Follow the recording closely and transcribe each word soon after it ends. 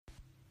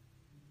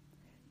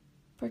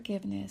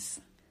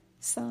Forgiveness.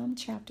 Psalm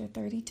chapter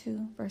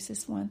 32,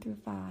 verses 1 through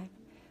 5.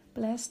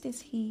 Blessed is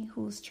he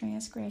whose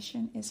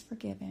transgression is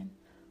forgiven,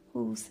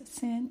 whose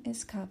sin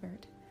is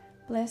covered.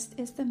 Blessed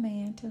is the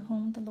man to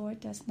whom the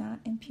Lord does not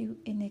impute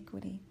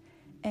iniquity,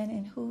 and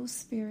in whose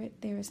spirit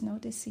there is no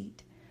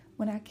deceit.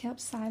 When I kept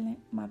silent,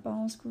 my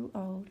bones grew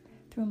old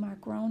through my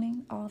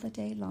groaning all the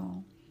day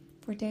long.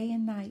 For day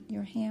and night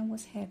your hand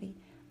was heavy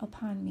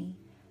upon me.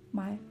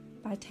 My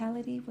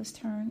vitality was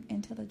turned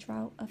into the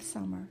drought of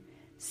summer.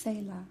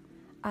 Selah.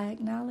 I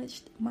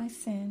acknowledged my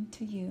sin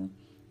to you,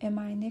 and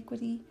my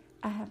iniquity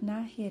I have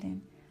not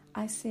hidden.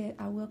 I said,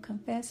 I will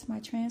confess my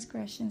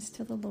transgressions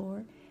to the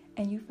Lord,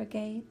 and you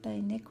forgave the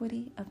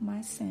iniquity of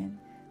my sin.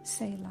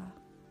 Selah.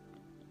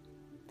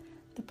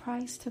 The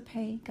price to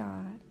pay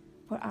God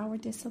for our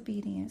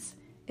disobedience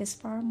is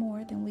far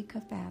more than we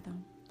could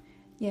fathom.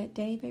 Yet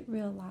David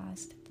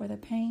realized for the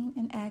pain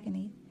and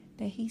agony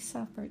that he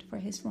suffered for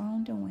his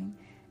wrongdoing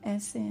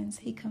and sins,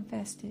 he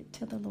confessed it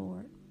to the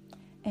Lord,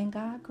 and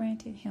God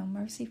granted him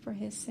mercy for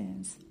his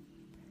sins.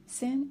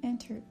 Sin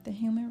entered the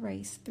human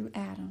race through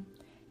Adam.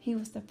 He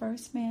was the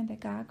first man that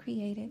God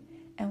created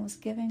and was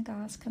given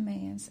God's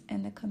commands,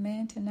 and the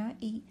command to not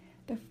eat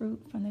the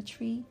fruit from the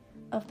tree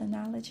of the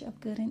knowledge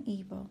of good and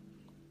evil.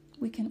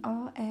 We can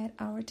all add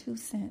our 2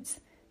 cents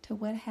to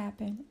what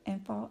happened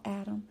and fault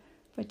Adam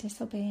for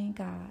disobeying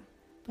God,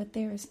 but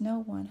there is no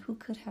one who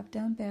could have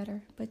done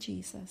better but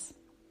Jesus.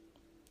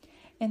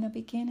 In the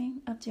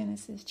beginning of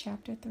Genesis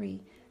chapter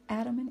 3,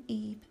 Adam and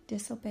Eve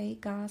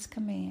disobeyed God's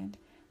command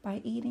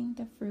by eating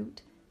the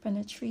fruit from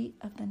the tree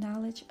of the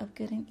knowledge of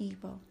good and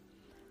evil.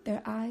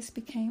 Their eyes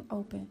became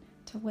open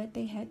to what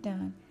they had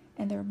done,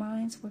 and their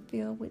minds were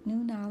filled with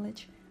new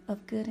knowledge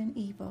of good and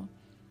evil.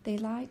 They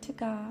lied to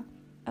God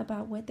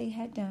about what they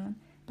had done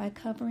by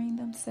covering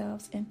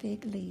themselves in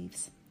fig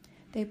leaves.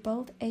 They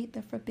both ate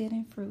the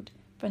forbidden fruit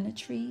from the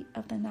tree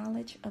of the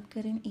knowledge of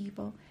good and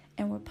evil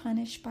and were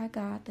punished by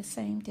God the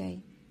same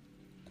day.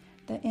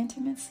 The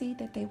intimacy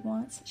that they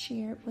once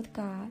shared with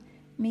God,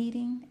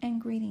 meeting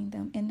and greeting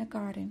them in the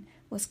garden,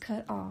 was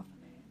cut off.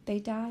 They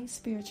died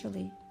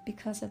spiritually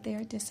because of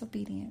their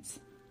disobedience.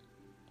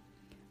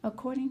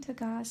 According to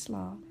God's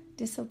law,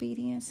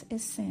 disobedience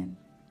is sin.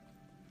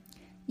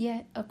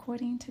 Yet,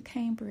 according to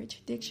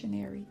Cambridge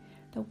Dictionary,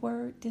 the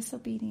word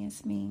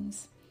disobedience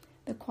means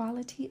the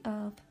quality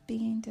of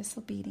being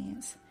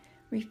disobedience,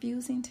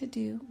 refusing to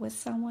do what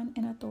someone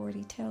in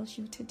authority tells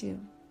you to do.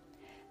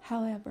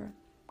 However,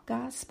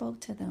 God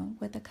spoke to them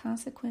what the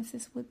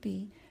consequences would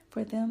be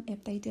for them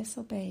if they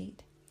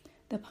disobeyed.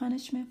 The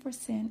punishment for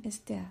sin is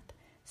death.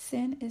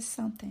 Sin is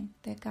something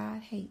that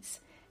God hates,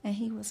 and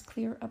He was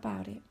clear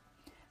about it.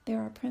 There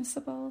are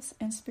principles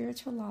and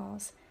spiritual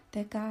laws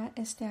that God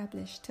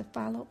established to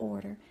follow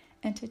order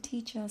and to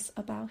teach us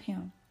about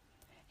Him.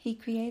 He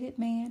created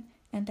man,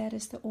 and that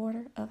is the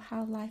order of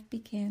how life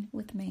began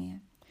with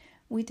man.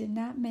 We did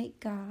not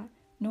make God,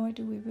 nor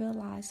do we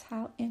realize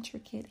how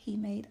intricate He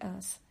made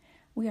us.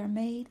 We are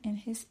made in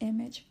His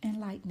image and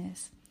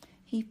likeness.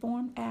 He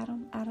formed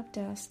Adam out of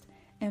dust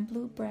and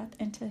blew breath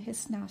into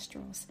his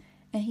nostrils,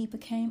 and he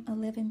became a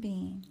living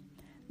being.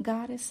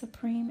 God is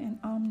supreme and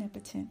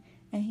omnipotent,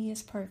 and He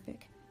is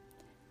perfect.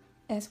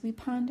 As we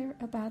ponder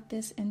about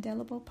this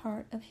indelible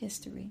part of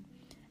history,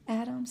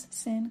 Adam's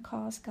sin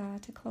caused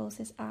God to close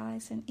his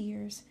eyes and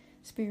ears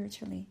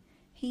spiritually.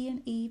 He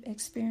and Eve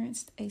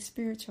experienced a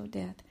spiritual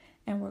death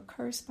and were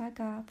cursed by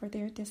God for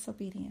their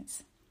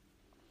disobedience.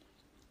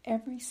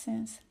 Ever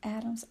since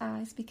Adam's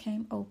eyes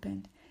became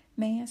opened,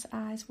 man's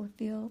eyes were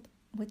filled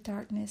with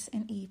darkness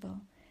and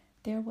evil.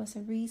 There was a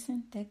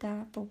reason that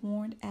God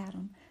forewarned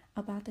Adam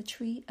about the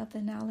tree of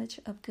the knowledge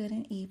of good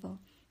and evil,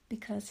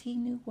 because He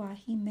knew why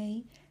He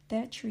made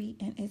that tree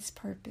and its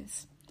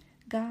purpose.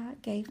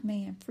 God gave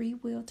man free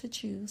will to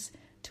choose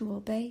to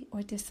obey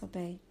or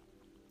disobey.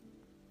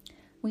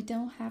 We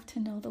don't have to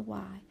know the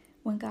why.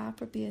 When God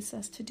forbids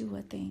us to do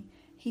a thing,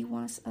 He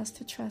wants us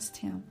to trust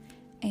Him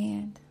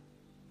and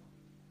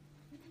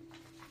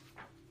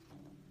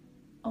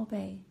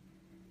obey.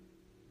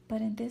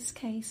 But in this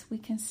case, we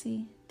can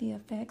see the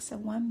effects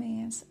of one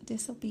man's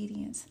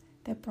disobedience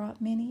that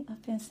brought many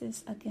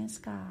offenses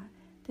against God.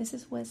 This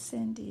is what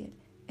sin did.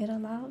 It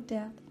allowed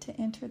death to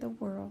enter the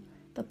world.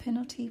 The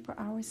penalty for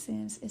our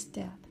sins is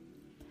death.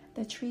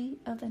 The tree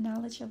of the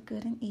knowledge of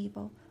good and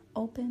evil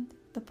opened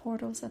the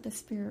portals of the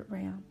spirit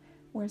realm,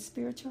 where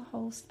spiritual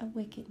hosts of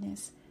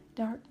wickedness,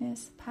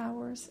 darkness,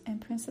 powers,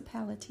 and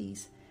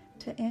principalities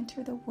to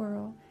enter the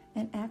world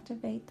and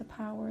activate the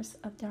powers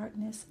of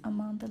darkness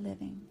among the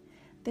living.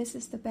 This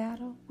is the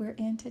battle we're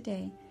in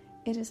today.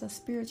 It is a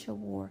spiritual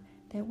war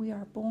that we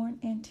are born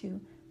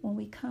into when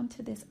we come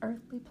to this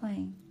earthly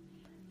plane.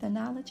 The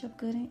knowledge of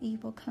good and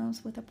evil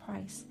comes with a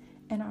price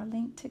and are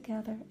linked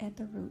together at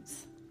the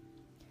roots.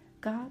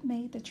 God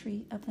made the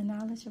tree of the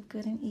knowledge of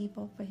good and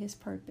evil for His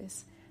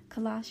purpose.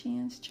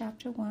 Colossians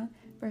chapter 1,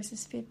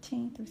 verses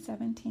 15 through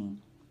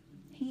 17.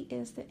 He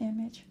is the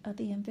image of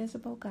the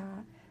invisible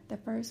God, the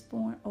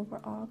firstborn over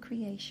all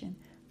creation.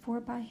 For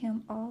by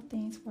Him all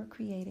things were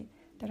created,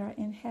 that are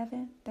in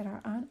heaven, that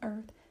are on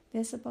earth,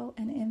 visible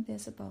and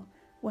invisible,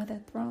 whether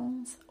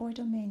thrones or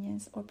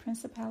dominions or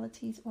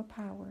principalities or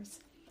powers.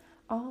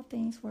 All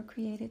things were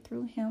created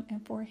through him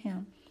and for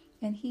him,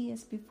 and he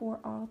is before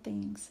all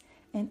things,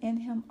 and in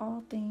him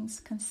all things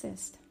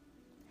consist.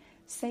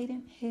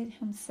 Satan hid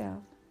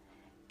himself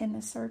in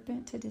the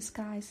serpent to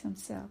disguise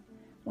himself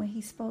when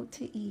he spoke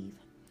to Eve.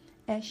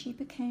 As she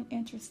became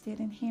interested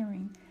in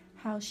hearing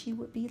how she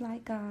would be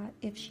like God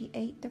if she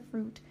ate the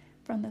fruit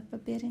from the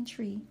forbidden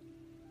tree,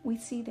 we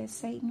see that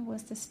Satan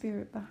was the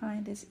spirit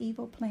behind this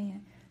evil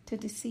plan to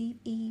deceive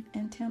Eve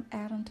and tempt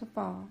Adam to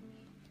fall.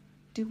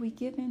 Do we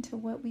give in to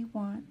what we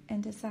want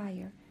and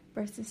desire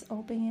versus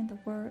obeying the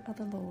word of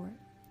the Lord?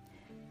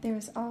 There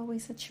is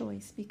always a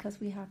choice because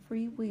we have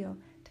free will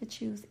to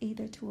choose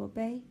either to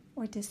obey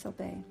or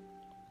disobey.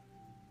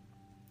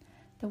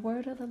 The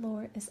word of the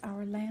Lord is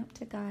our lamp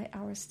to guide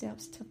our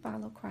steps to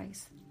follow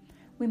Christ.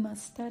 We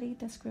must study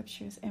the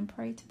scriptures and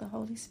pray to the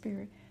Holy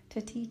Spirit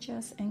to teach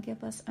us and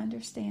give us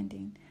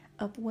understanding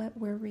of what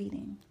we're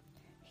reading.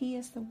 He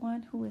is the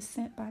one who is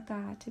sent by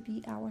God to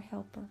be our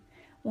helper.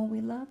 When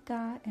we love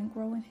God and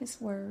grow in his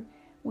word,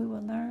 we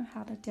will learn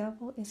how the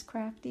devil is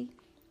crafty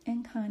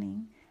and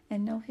cunning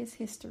and know his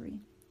history.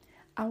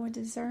 Our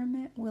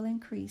discernment will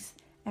increase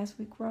as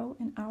we grow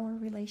in our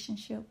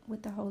relationship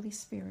with the Holy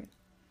Spirit.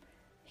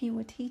 He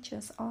will teach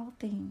us all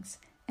things,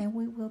 and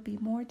we will be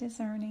more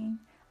discerning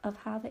of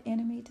how the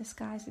enemy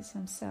disguises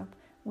himself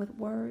with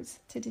words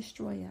to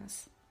destroy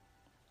us.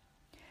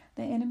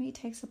 The enemy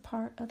takes a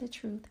part of the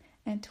truth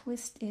and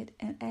twists it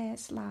and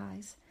adds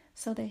lies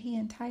so that he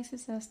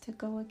entices us to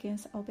go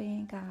against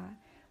obeying God.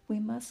 We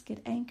must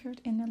get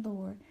anchored in the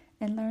Lord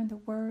and learn the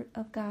word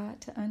of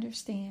God to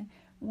understand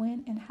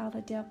when and how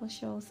the devil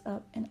shows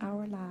up in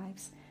our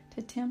lives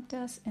to tempt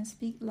us and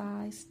speak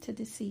lies to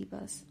deceive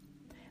us.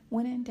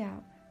 When in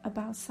doubt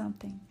about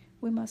something,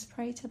 we must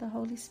pray to the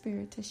Holy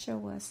Spirit to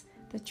show us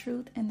the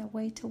truth and the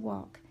way to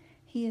walk.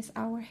 He is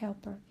our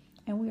helper,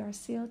 and we are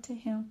sealed to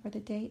him for the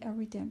day of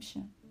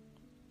redemption.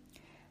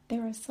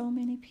 There are so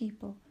many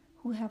people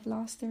who have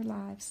lost their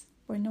lives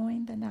for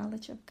knowing the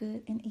knowledge of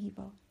good and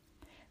evil.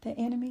 The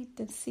enemy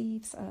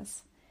deceives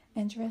us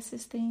and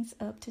dresses things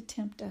up to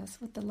tempt us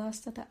with the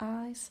lust of the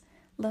eyes,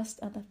 lust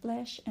of the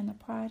flesh, and the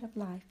pride of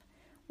life.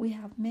 We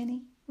have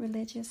many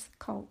religious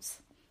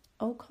cults,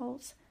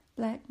 occults,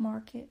 black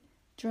market,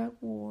 drug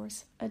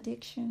wars,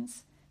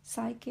 addictions,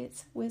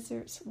 psychics,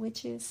 wizards,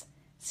 witches,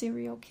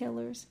 serial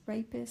killers,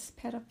 rapists,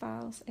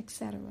 pedophiles,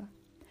 etc.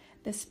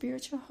 The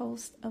spiritual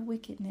hosts of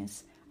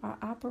wickedness are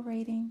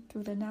operating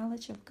through the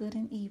knowledge of good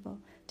and evil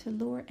to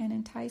lure and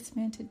entice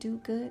men to do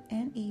good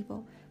and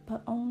evil,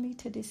 but only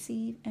to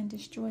deceive and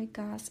destroy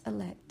God's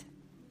elect.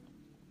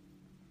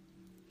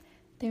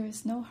 There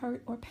is no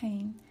hurt or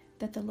pain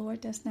that the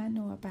Lord does not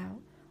know about.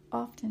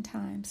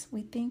 Oftentimes,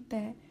 we think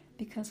that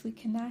because we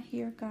cannot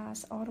hear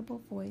God's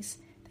audible voice,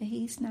 that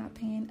he's not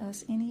paying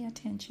us any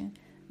attention,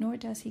 nor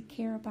does he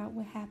care about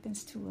what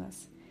happens to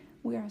us.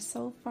 We are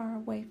so far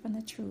away from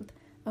the truth,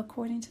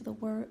 according to the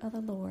word of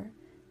the Lord.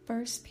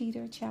 1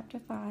 Peter chapter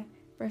 5,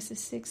 verses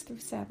 6 through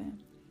 7.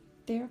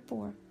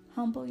 Therefore,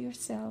 humble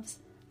yourselves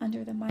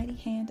under the mighty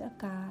hand of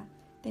God,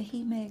 that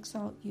he may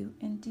exalt you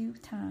in due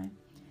time,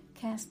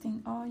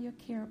 casting all your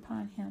care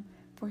upon him,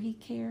 for he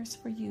cares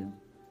for you.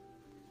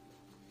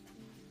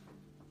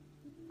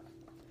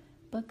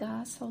 But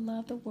God so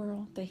loved the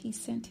world that he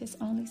sent his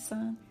only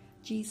Son,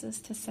 Jesus,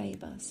 to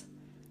save us.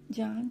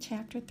 John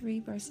chapter 3,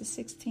 verses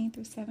 16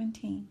 through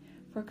 17.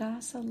 For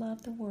God so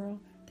loved the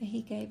world that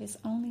he gave his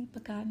only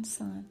begotten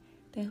Son,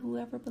 that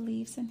whoever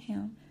believes in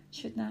him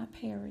should not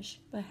perish,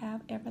 but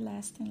have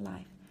everlasting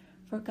life.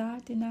 For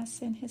God did not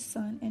send his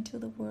Son into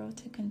the world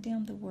to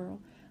condemn the world,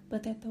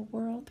 but that the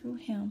world through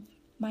him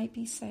might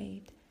be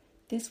saved.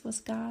 This was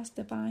God's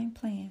divine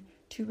plan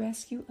to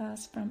rescue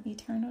us from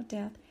eternal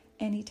death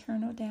and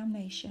eternal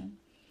damnation.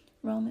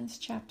 Romans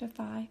chapter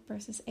 5,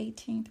 verses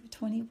 18 through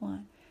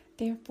 21.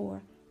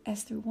 Therefore,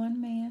 as through one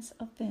man's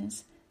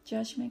offense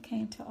judgment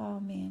came to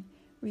all men,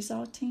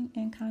 resulting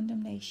in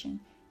condemnation,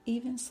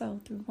 even so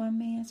through one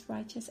man's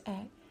righteous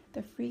act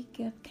the free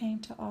gift came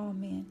to all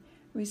men,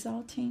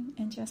 resulting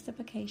in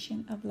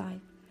justification of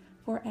life.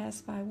 For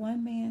as by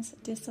one man's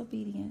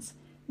disobedience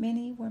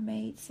many were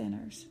made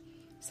sinners,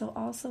 so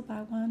also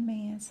by one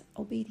man's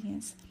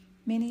obedience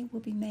many will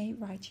be made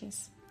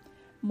righteous.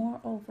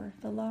 Moreover,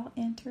 the law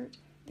entered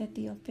that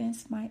the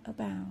offense might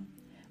abound.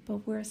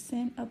 But where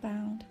sin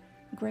abound,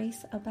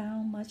 grace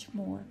abound much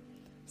more,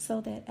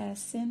 so that as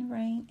sin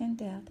reigned in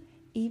death,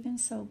 even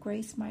so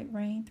grace might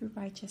reign through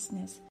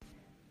righteousness,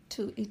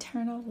 to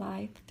eternal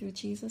life through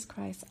Jesus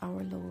Christ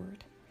our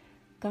Lord.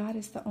 God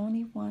is the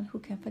only one who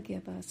can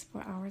forgive us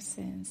for our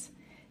sins.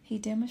 He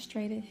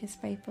demonstrated his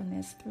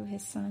faithfulness through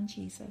his Son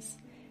Jesus.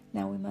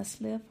 Now we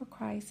must live for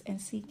Christ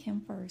and seek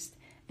him first,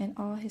 and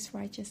all his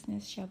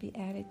righteousness shall be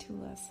added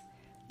to us.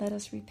 Let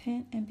us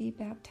repent and be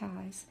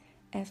baptized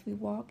as we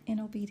walk in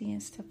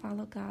obedience to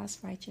follow God's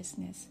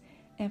righteousness,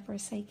 and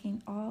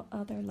forsaking all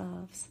other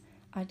loves,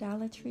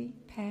 idolatry,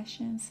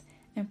 passions,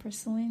 and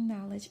pursuing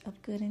knowledge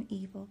of good and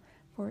evil,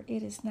 for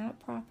it is not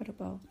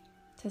profitable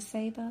to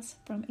save us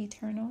from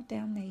eternal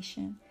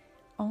damnation.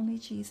 Only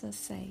Jesus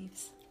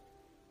saves.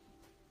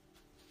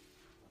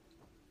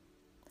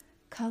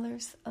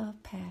 Colors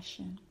of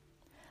Passion.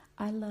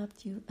 I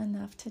loved you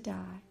enough to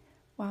die.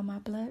 While my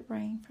blood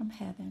rained from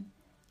heaven,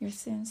 your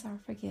sins are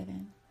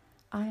forgiven.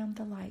 I am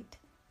the light.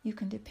 You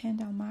can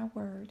depend on my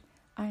word.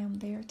 I am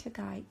there to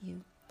guide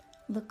you.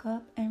 Look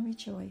up and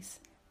rejoice.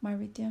 My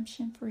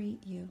redemption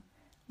freed you.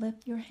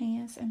 Lift your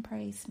hands and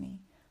praise me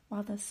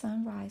while the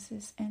sun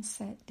rises and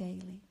sets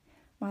daily.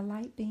 My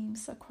light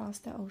beams across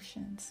the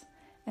oceans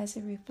as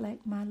it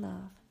reflects my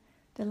love.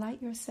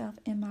 Delight yourself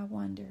in my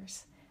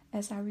wonders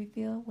as I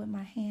reveal what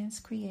my hands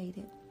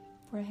created.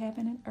 For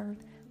heaven and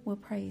earth will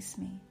praise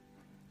me.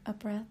 A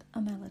breath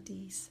of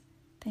melodies.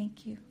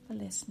 Thank you for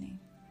listening.